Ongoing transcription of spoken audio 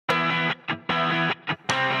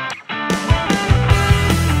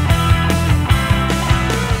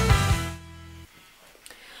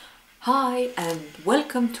Hi and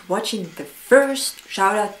welcome to watching the first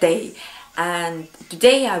Shoutout Day, and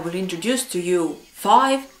today I will introduce to you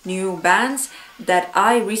 5 new bands that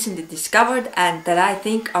I recently discovered and that I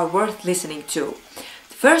think are worth listening to.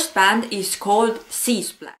 The first band is called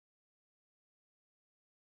Seasplash,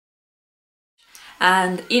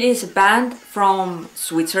 and it is a band from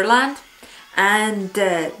Switzerland, and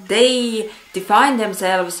they define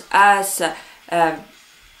themselves as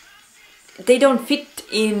they don't fit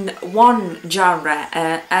in one genre,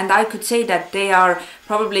 and I could say that they are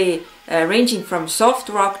probably ranging from soft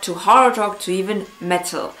rock to hard rock to even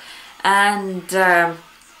metal. And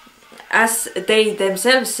as they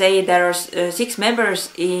themselves say, there are 6 members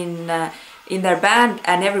in their band,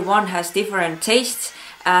 and everyone has different tastes,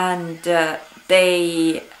 and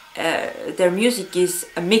their music is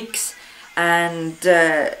a mix, and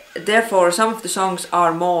therefore some of the songs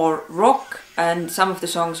are more rock and some of the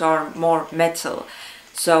songs are more metal.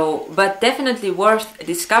 So, but definitely worth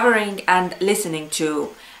discovering and listening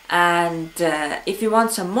to. And if you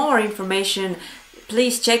want some more information,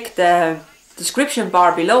 please check the description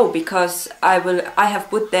bar below, because I have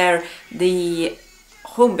put there the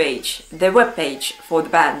homepage, the web page for the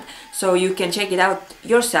band, so you can check it out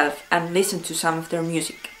yourself and listen to some of their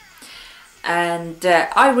music. And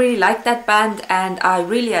I really like that band, and I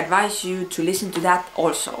really advise you to listen to that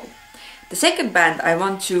also. The second band I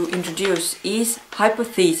want to introduce is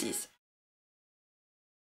Hypothesis.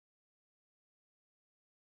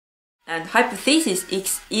 And Hypothesis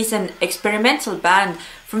is an experimental band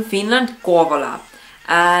from Finland, Kouvola.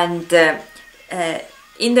 And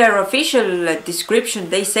in their official description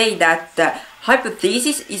they say that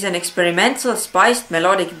Hypothesis is an experimental spiced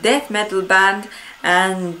melodic death metal band,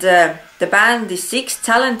 and the band is 6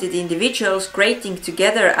 talented individuals creating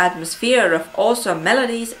together atmosphere of awesome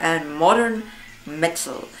melodies and modern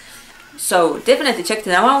metal. So definitely check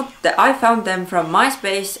them out. I found them from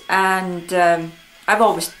MySpace, and I've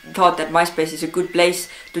always thought that MySpace is a good place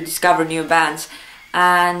to discover new bands.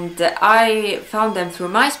 And I found them through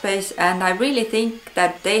MySpace, and I really think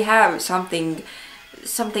that they have something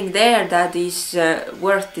there that is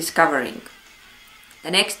worth discovering.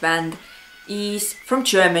 The next band is from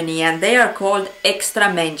Germany, and they are called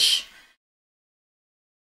Extra Mensch.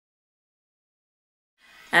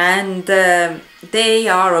 And they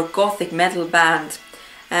are a gothic metal band,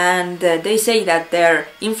 and they say that their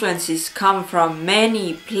influences come from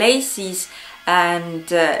many places, and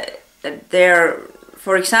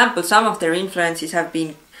for example, some of their influences have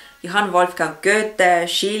been Johann Wolfgang Goethe,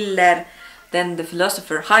 Schiller, then the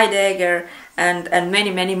philosopher Heidegger, and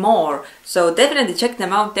many more. So definitely check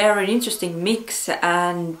them out. They're an interesting mix,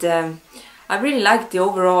 and I really like the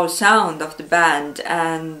overall sound of the band,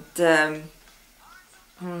 and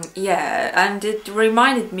yeah, and it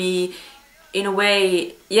reminded me in a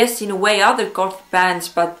way, other goth bands,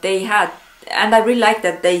 but they had, and I really like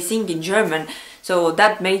that they sing in German, so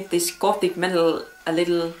that made this gothic metal a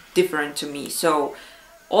little different to me. So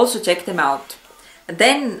also check them out. And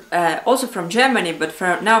then also from Germany, but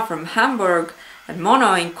now from Hamburg, and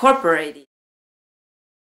Mono Incorporated,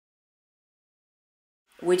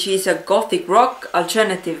 which is a gothic rock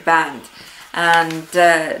alternative band. And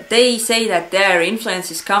they say that their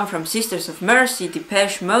influences come from Sisters of Mercy,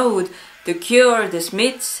 Depeche Mode, The Cure, The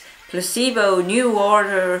Smiths, Placebo, New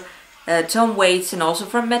Order, Tom Waits, and also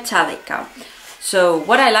from Metallica. So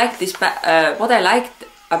what I liked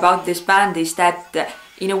about this band is that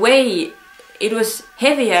in a way it was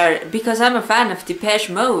heavier, because I'm a fan of Depeche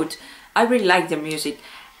Mode. I really like their music,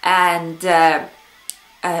 and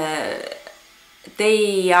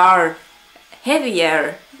they are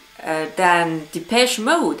heavier than Depeche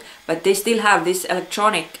Mode, but they still have this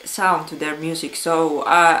electronic sound to their music, so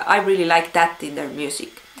I really like that in their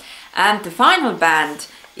music. And the final band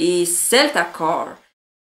is Zeldacore,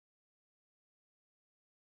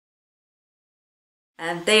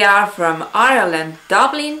 and they are from Ireland,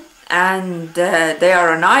 Dublin, and they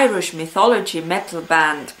are an Irish mythology metal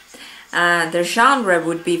band. And their genre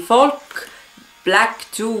would be folk, black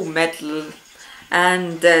doom metal,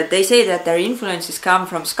 and they say that their influences come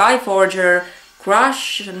from Skyforger,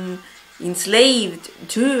 Crush, Enslaved,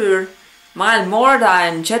 Tour, Mile Morda,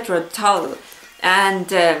 and Jethro Tull. And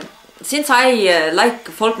since I like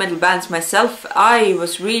folk metal bands myself, I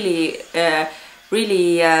was really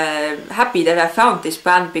happy that I found this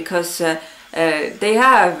band, because they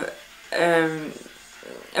have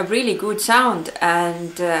a really good sound,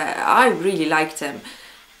 and I really like them.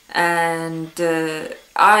 And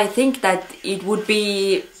I think that it would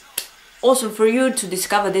be awesome for you to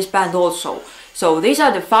discover this band also. So these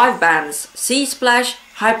are the 5 bands: Seasplash,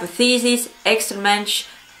 Hypothesis, Extra Mensch,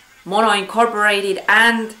 Mono Incorporated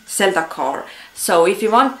and Zeldacar. So if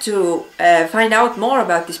you want to find out more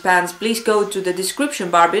about these bands, please go to the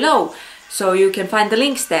description bar below, so you can find the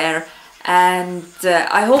links there. And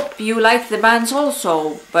I hope you like the bands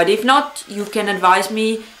also, but if not, you can advise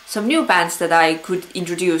me some new bands that I could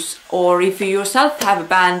introduce. Or if you yourself have a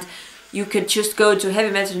band, you could just go to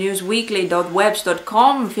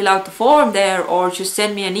heavymetalnewsweekly.webs.com, fill out the form there, or just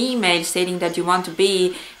send me an email stating that you want to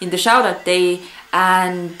be in the shoutout day,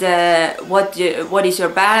 and what is your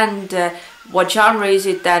band, what genre is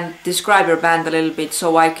it, and describe your band a little bit,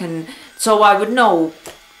 so I would know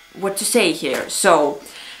what to say here. So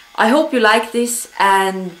I hope you like this,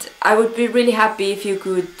 and I would be really happy if you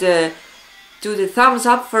could do the thumbs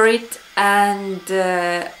up for it, and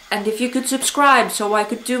if you could subscribe so I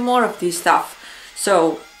could do more of this stuff.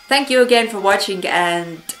 So thank you again for watching,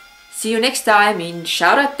 and see you next time in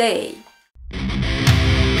Shoutout Day.